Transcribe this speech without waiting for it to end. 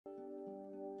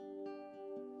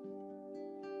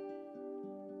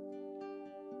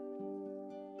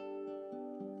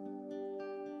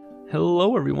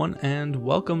Hello everyone, and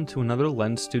welcome to another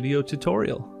Lens Studio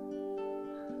tutorial.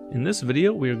 In this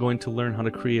video we are going to learn how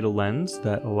to create a lens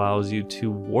that allows you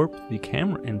to warp the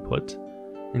camera input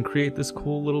and create this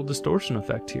cool little distortion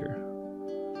effect here.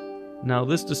 Now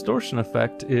this distortion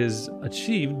effect is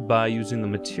achieved by using the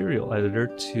material editor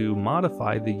to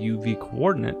modify the UV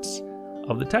coordinates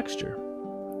of the texture.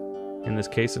 In this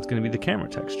case it's going to be the camera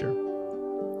texture.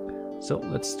 So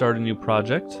let's start a new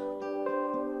project.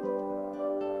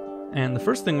 And the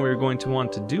first thing we're going to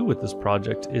want to do with this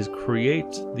project is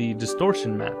create the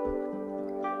distortion map.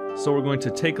 So we're going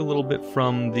to take a little bit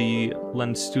from the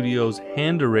Lens Studio's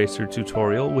hand eraser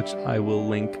tutorial, which I will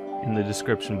link in the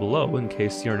description below in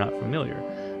case you're not familiar.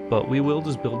 But we will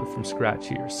just build it from scratch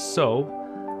here. So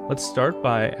let's start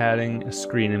by adding a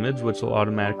screen image, which will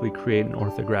automatically create an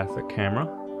orthographic camera.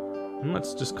 And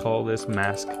let's just call this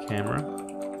mask camera.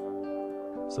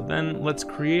 So then let's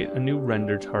create a new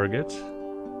render target.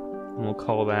 And we'll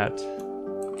call that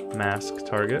mask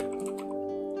target.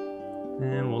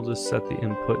 And we'll just set the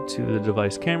input to the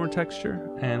device camera texture,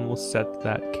 and we'll set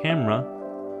that camera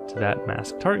to that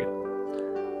mask target.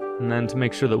 And then to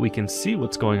make sure that we can see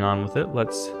what's going on with it,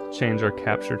 let's change our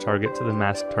capture target to the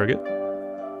mask target.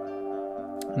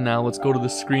 Now let's go to the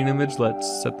screen image.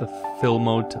 Let's set the fill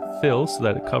mode to fill so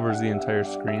that it covers the entire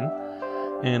screen.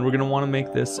 And we're going to want to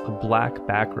make this a black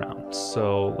background.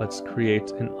 So let's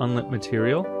create an unlit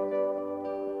material.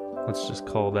 Let's just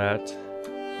call that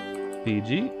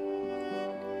BG,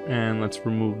 and let's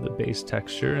remove the base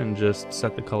texture and just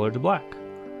set the color to black.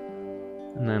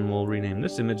 And then we'll rename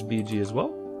this image BG as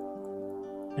well,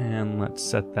 and let's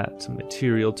set that to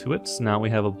material to it. So now we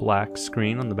have a black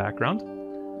screen on the background,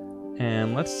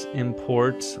 and let's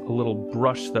import a little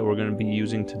brush that we're going to be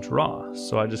using to draw.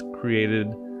 So I just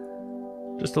created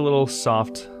just a little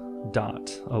soft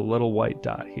dot, a little white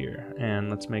dot here,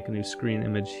 and let's make a new screen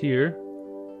image here.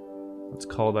 Let's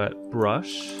call that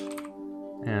brush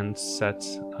and set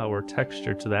our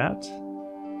texture to that.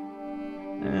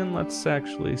 And let's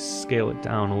actually scale it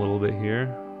down a little bit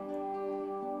here.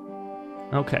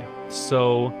 Okay,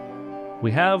 so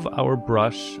we have our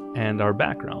brush and our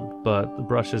background, but the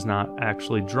brush is not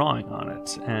actually drawing on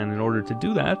it. And in order to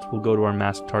do that, we'll go to our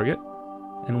mask target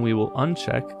and we will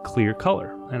uncheck clear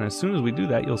color. And as soon as we do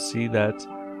that, you'll see that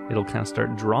it'll kind of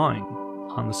start drawing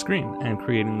on the screen and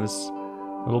creating this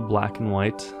little black and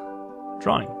white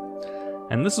drawing.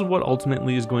 And this is what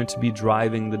ultimately is going to be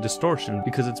driving the distortion,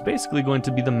 because it's basically going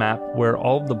to be the map where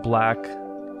all of the black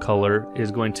color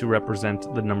is going to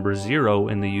represent the number 0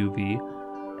 in the UV,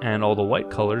 and all the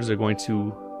white colors are going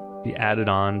to be added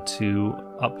on to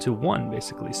up to 1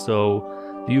 basically. So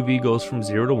the UV goes from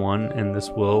 0 to 1, and this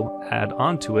will add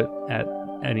onto it at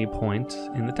any point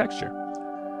in the texture.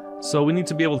 So we need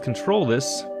to be able to control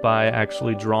this by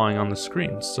actually drawing on the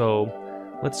screen. So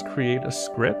let's create a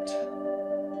script,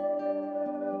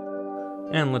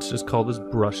 and let's just call this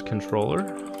brush controller.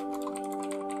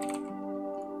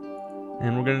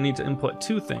 And we're going to need to input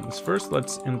two things. First,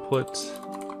 let's input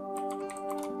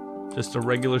just a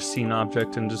regular scene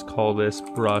object and just call this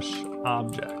brush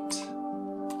object.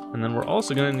 And then we're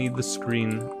also going to need the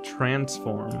screen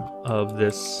transform of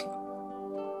this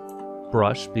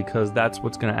brush, because that's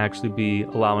what's going to actually be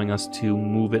allowing us to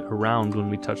move it around when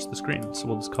we touch the screen. So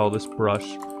we'll just call this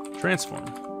brush transform.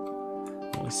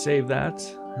 And we save that,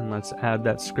 and let's add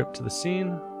that script to the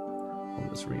scene. We'll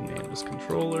just rename this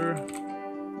controller.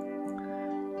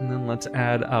 And then let's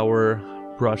add our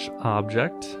brush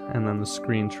object and then the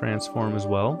screen transform as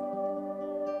well.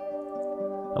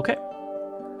 Okay,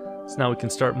 so now we can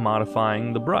start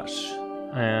modifying the brush.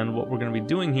 And what we're going to be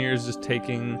doing here is just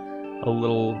taking a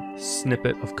little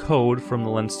snippet of code from the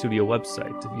Lens Studio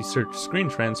website. If you search screen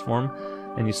transform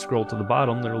and you scroll to the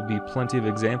bottom, there will be plenty of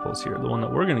examples here. The one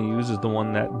that we're going to use is the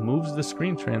one that moves the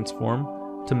screen transform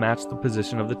to match the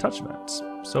position of the touch events.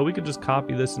 So we could just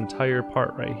copy this entire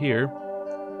part right here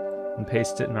and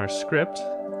paste it in our script.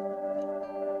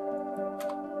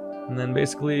 And then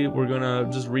basically we're going to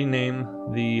just rename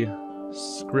the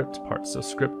script part. So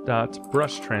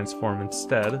script.brush transform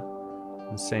instead.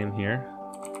 And same here.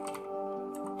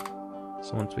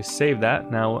 So once we save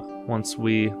that, now once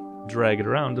we drag it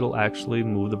around, it'll actually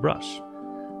move the brush.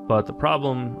 But the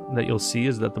problem that you'll see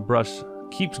is that the brush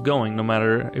keeps going no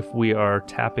matter if we are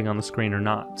tapping on the screen or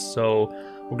not. So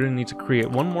we're going to need to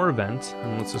create one more event,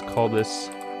 and let's just call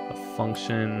this a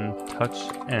function touch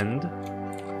end.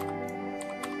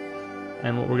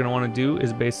 And what we're going to want to do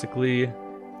is basically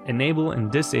enable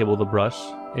and disable the brush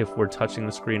if we're touching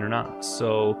the screen or not.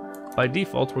 So by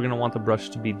default, we're going to want the brush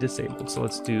to be disabled. So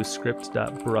let's do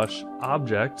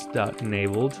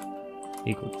script.brushObject.enabled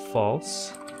equal to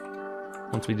false.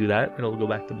 Once we do that, it'll go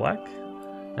back to black.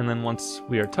 And then once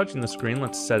we are touching the screen,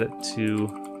 let's set it to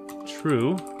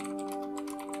true.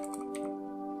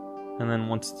 And then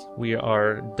once we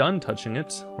are done touching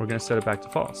it, we're going to set it back to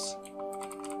false.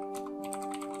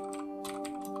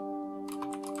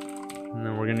 And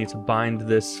then we're going to need to bind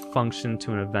this function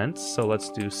to an event. So let's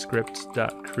do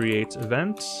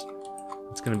script.createEvent.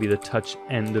 It's going to be the touch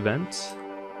end event.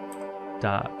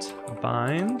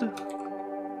 .bind,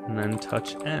 and then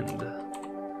touch end.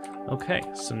 Okay,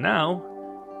 so now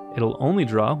it'll only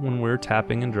draw when we're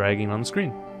tapping and dragging on the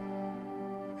screen.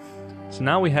 So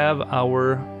now we have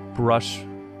our brush,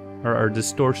 or our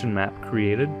distortion map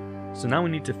created. So now we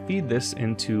need to feed this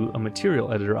into a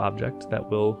material editor object that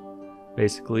will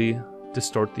basically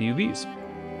distort the UVs.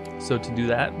 So to do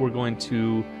that, we're going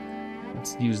to,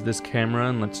 let's use this camera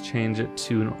and let's change it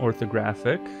to an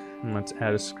orthographic, and let's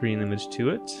add a screen image to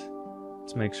it.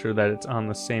 Let's make sure that it's on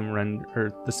the same render,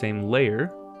 or the same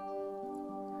layer.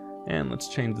 And let's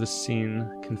change the scene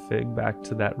config back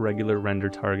to that regular render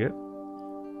target.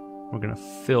 We're gonna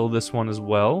fill this one as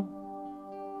well.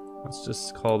 Let's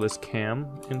just call this cam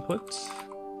input.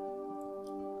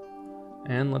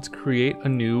 And let's create a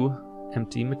new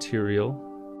empty material.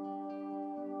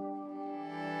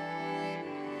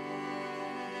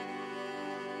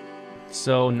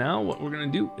 So now what we're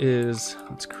going to do is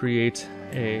let's create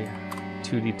a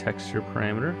 2D texture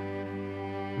parameter.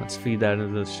 Let's feed that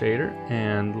into the shader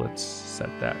and let's set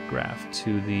that graph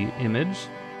to the image.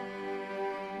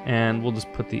 And we'll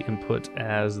just put the input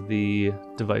as the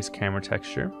device camera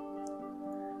texture.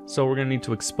 So we're going to need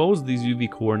to expose these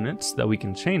UV coordinates that we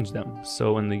can change them.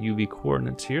 So in the UV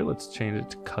coordinates here, let's change it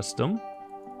to custom.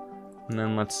 And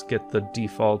then let's get the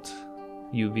default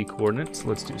UV coordinates.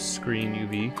 Let's do screen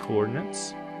UV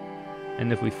coordinates.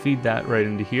 And if we feed that right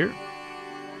into here,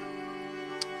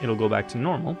 it'll go back to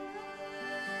normal.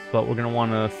 But we're going to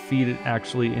want to feed it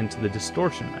actually into the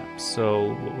distortion map.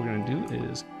 So what we're going to do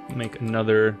is make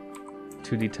another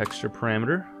 2D texture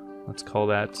parameter. Let's call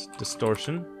that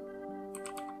distortion.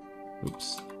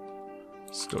 Oops.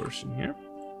 Distortion here.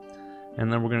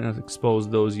 And then we're going to expose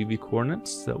those UV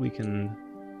coordinates so that we can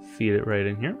feed it right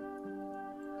in here.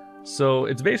 So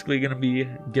it's basically going to be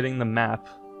getting the map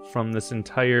from this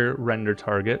entire render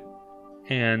target,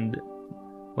 and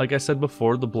like I said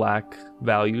before, the black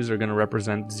values are going to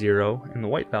represent 0 and the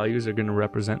white values are going to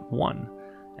represent 1.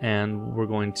 And we're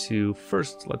going to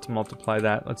first, let's multiply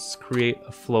that. Let's create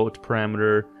a float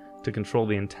parameter to control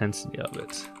the intensity of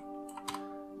it.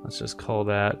 Let's just call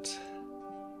that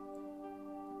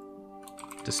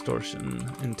distortion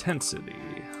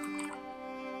intensity.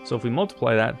 So if we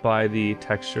multiply that by the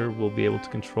texture, we'll be able to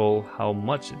control how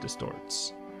much it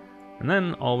distorts. And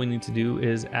then all we need to do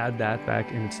is add that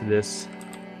back into this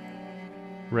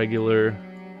regular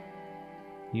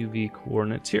UV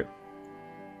coordinates here.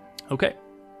 Okay.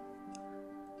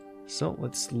 So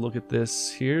let's look at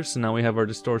this here. So now we have our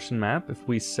distortion map. If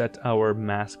we set our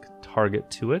mask target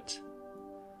to it,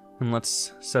 and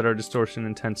let's set our distortion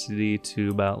intensity to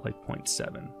about like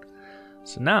 0.7.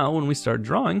 So now when we start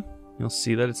drawing, you'll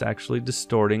see that it's actually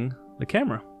distorting the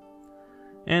camera.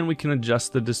 And we can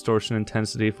adjust the distortion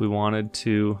intensity if we wanted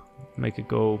to make it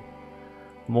go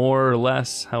more or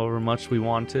less, however much we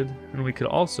wanted. And we could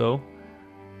also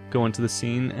go into the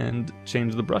scene and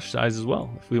change the brush size as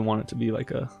well if we want it to be like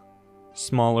a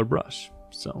smaller brush.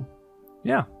 So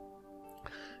yeah.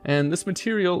 And this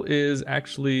material is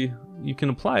actually, you can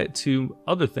apply it to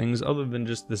other things other than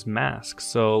just this mask.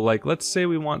 So like, let's say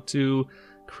we want to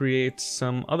create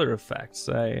some other effects.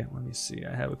 Let me see,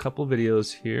 I have a couple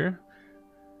videos here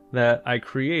that I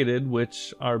created,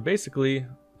 which are basically a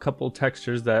couple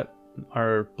textures that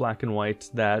are black and white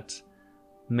that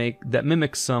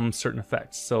mimic some certain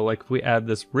effects. So like if we add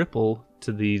this ripple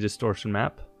to the distortion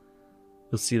map,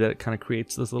 you'll see that it kind of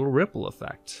creates this little ripple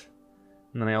effect.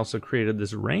 And then I also created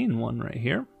this rain one right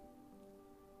here.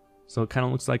 So it kind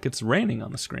of looks like it's raining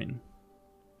on the screen.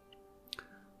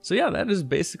 So yeah, that is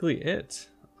basically it.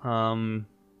 Can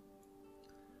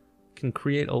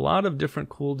create a lot of different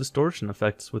cool distortion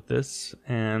effects with this,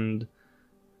 and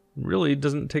really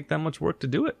doesn't take that much work to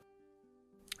do it.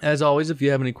 As always, if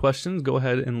you have any questions, go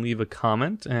ahead and leave a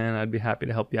comment and I'd be happy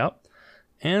to help you out.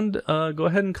 And go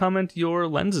ahead and comment your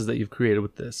lenses that you've created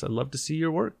with this. I'd love to see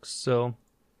your work. So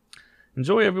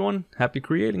enjoy, everyone. Happy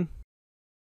creating.